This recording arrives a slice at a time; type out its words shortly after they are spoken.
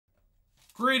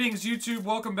Greetings, YouTube.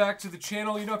 Welcome back to the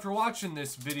channel. You know, if you're watching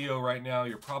this video right now,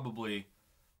 you're probably,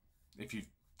 if you've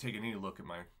taken any look at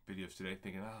my videos today,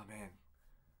 thinking, oh man,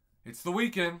 it's the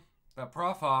weekend. That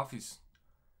Prof Hoff, he's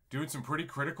doing some pretty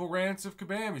critical rants of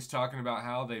Kabam. He's talking about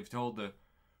how they've told the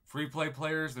free play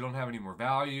players they don't have any more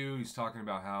value. He's talking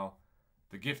about how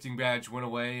the gifting badge went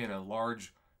away and a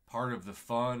large part of the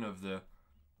fun of the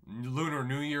Lunar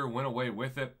New Year went away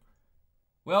with it.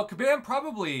 Well, Kabam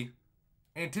probably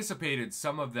anticipated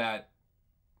some of that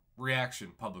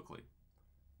reaction publicly.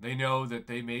 They know that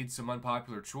they made some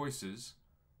unpopular choices,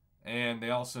 and they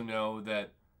also know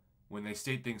that when they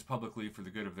state things publicly for the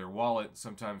good of their wallet,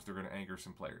 sometimes they're going to anger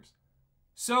some players.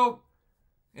 So,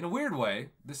 in a weird way,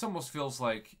 this almost feels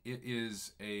like it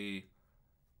is a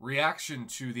reaction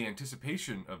to the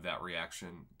anticipation of that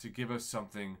reaction to give us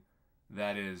something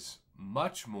that is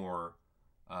much more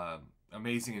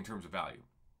amazing in terms of value.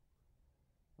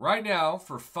 Right now,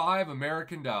 for $5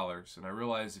 American, and I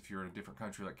realize if you're in a different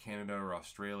country like Canada or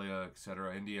Australia,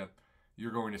 etc., India,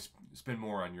 you're going to spend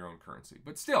more on your own currency.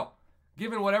 But still,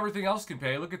 given what everything else can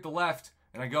pay, look at the left,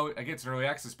 and I get an early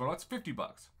access bundle. That's $50.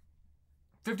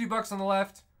 $50 on the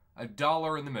left,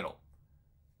 $1 in the middle.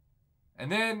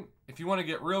 And then, if you want to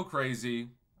get real crazy,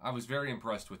 I was very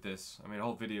impressed with this. I made a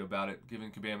whole video about it, giving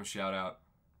Kabam a shout out.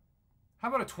 How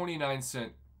about a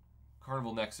 29-cent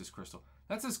Carnival Nexus crystal?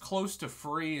 That's as close to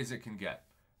free as it can get.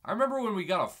 I remember when we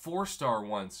got a 4-star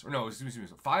once, or no, excuse me, a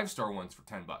 5-star once for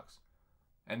 $10.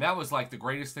 And that was like the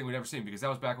greatest thing we'd ever seen, because that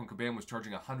was back when Kabam was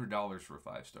charging $100 for a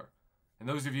 5-star. And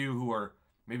those of you who are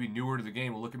maybe newer to the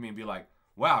game will look at me and be like,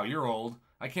 wow, you're old.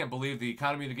 I can't believe the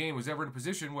economy of the game was ever in a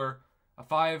position where a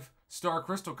 5-star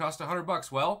crystal cost $100.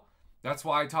 Well, that's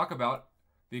why I talk about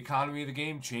the economy of the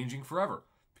game changing forever.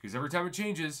 Because every time it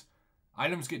changes,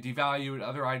 items get devalued,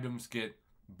 other items get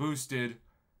boosted,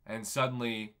 and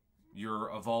suddenly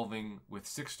you're evolving with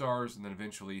 6 stars and then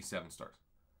eventually 7 stars.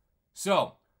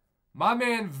 So, my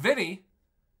man Vinny,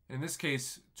 in this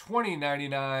case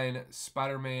 2099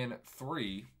 Spider-Man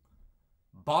 3,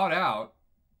 bought out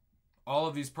all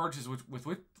of these purchases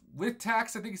with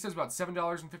tax. I think he says about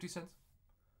 $7.50.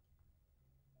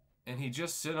 And he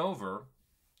just sent over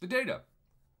the data.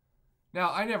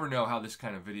 Now, I never know how this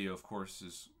kind of video, of course,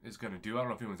 is going to do. I don't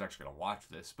know if anyone's actually going to watch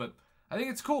this, but I think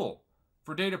it's cool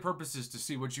for data purposes to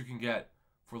see what you can get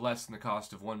for less than the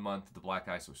cost of 1 month at the Black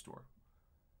ISO store.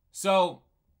 So,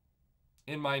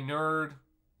 in my nerd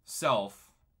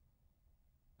self,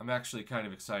 I'm actually kind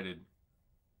of excited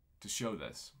to show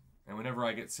this. And whenever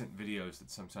I get sent videos that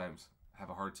sometimes have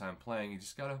a hard time playing, you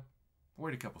just gotta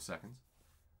wait a couple seconds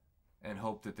and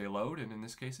hope that they load, and in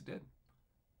this case it did.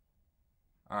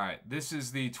 Alright, this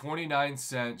is the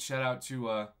 29-cent. Shout out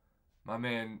to my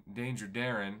man Danger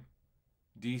Darren,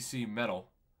 DC Metal,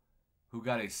 who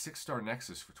got a 6-star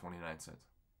Nexus for 29 cents.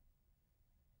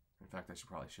 In fact, I should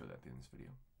probably show that at the end of this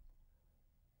video.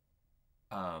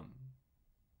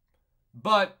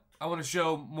 But I want to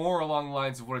show more along the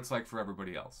lines of what it's like for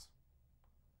everybody else.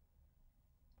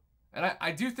 And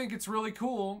I do think it's really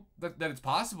cool that it's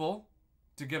possible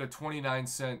to get a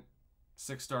 29-cent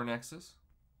 6-star Nexus.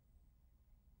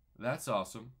 That's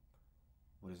awesome.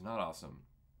 What is not awesome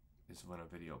is when a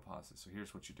video pauses. So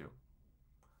here's what you do.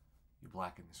 You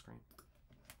blacken the screen.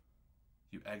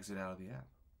 You exit out of the app.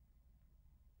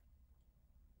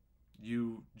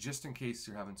 You, just in case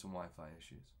you're having some Wi-Fi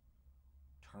issues,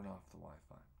 turn off the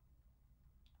Wi-Fi.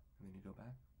 And then you go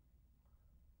back.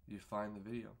 You find the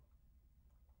video.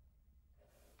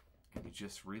 And you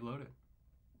just reload it.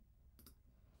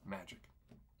 Magic.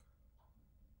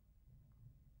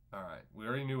 Alright, we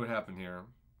already knew what happened here.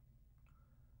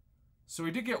 So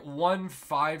we did get 1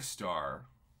 5-star.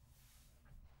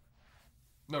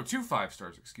 No, 2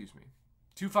 5-stars, excuse me.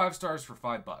 2 5-stars for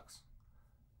 $5.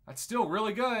 That's still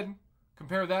really good.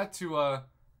 Compare that to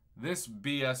this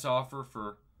BS offer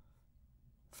for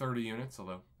 30 units.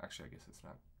 Although, actually, I guess it's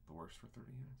not the worst for 30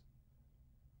 units.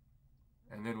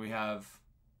 And then we have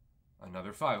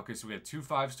another 5. Okay, so we had 2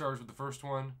 5-stars with the first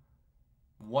one.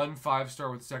 1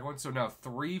 5-star with the second one. So now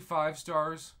 3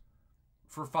 5-stars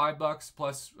for $5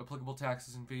 plus applicable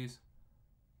taxes and fees.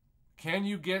 Can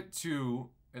you get to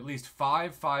at least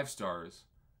 5 5-stars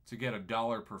to get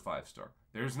 $1 per 5-star?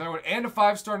 There's another one, and a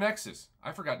 5-star Nexus.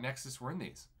 I forgot Nexus were in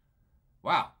these.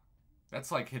 Wow,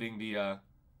 that's like hitting the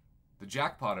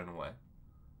jackpot in a way.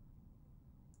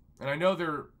 And I know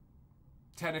they're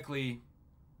technically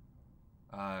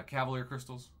Cavalier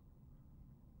crystals,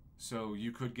 so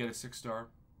you could get a 6-star,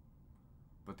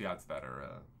 but the odds of that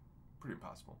are pretty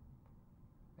impossible.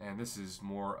 And this is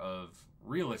more of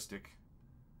realistic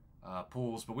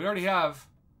pools, but we already have,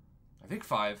 I think,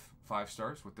 5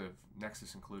 5-stars with the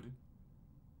Nexus included.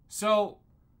 So,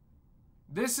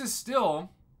 this is still,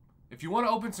 if you want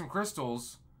to open some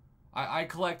crystals, I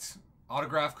collect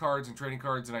autograph cards and trading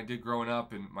cards, and I did growing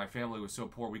up, and my family was so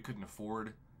poor we couldn't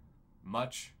afford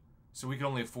much. So we could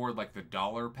only afford like the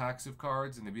dollar packs of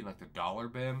cards, and they'd be like the dollar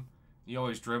bin. You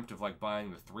always dreamt of like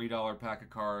buying the $3 pack of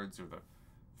cards or the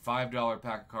 $5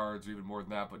 pack of cards or even more than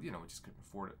that, but you know, we just couldn't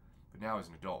afford it. But now as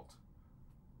an adult,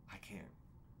 I can.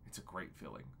 It's a great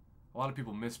feeling. A lot of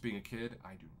people miss being a kid.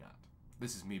 I do not.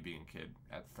 This is me being a kid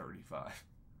at 35.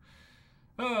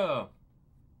 Oh.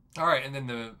 All right, and then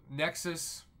the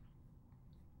Nexus.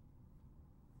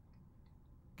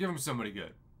 Give them somebody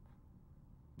good.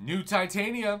 New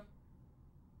Titania.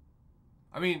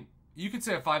 I mean, you could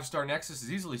say a 5-star Nexus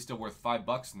is easily still worth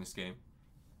 $5 in this game.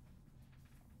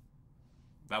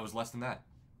 That was less than that,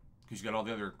 because you got all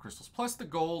the other crystals plus the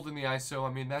gold and the ISO.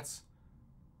 I mean, that's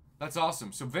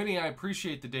awesome. So Vinny, I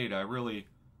appreciate the data. I really,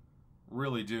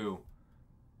 really do.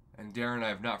 And Darren, I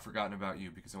have not forgotten about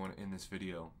you because I want to end this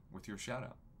video with your shout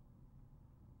out.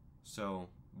 So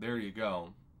there you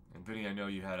go. And Vinny, I know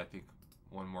you had, I think,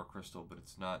 one more crystal, but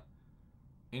it's not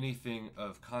anything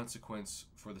of consequence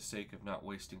for the sake of not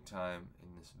wasting time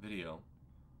in this video.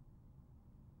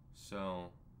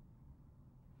 So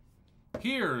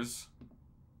here's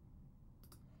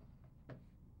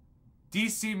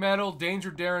DC Metal Danger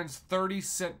Darren's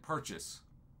 30-cent purchase.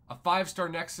 A 5-star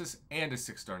Nexus and a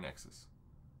 6-star Nexus.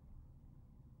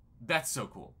 That's so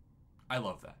cool. I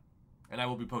love that. And I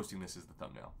will be posting this as the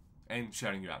thumbnail and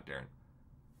shouting you out, Darren.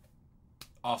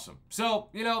 Awesome. So,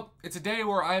 you know, it's a day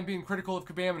where I am being critical of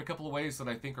Kabam in a couple of ways that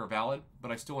I think are valid,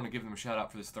 but I still want to give them a shout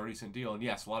out for this 30-cent deal. And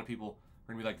yes, a lot of people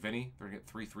are going to be like Vinny. They're going to get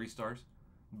 3 3-stars.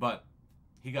 But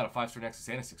he got a 5-star Nexus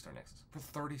and a 6-star Nexus for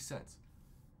 30 cents.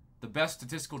 The best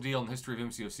statistical deal in the history of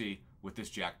MCOC with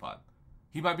this jackpot.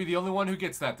 He might be the only one who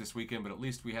gets that this weekend, but at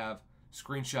least we have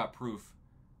screenshot proof.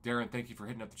 Darren, thank you for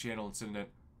hitting up the channel and sending it.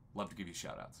 Love to give you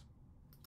shout outs.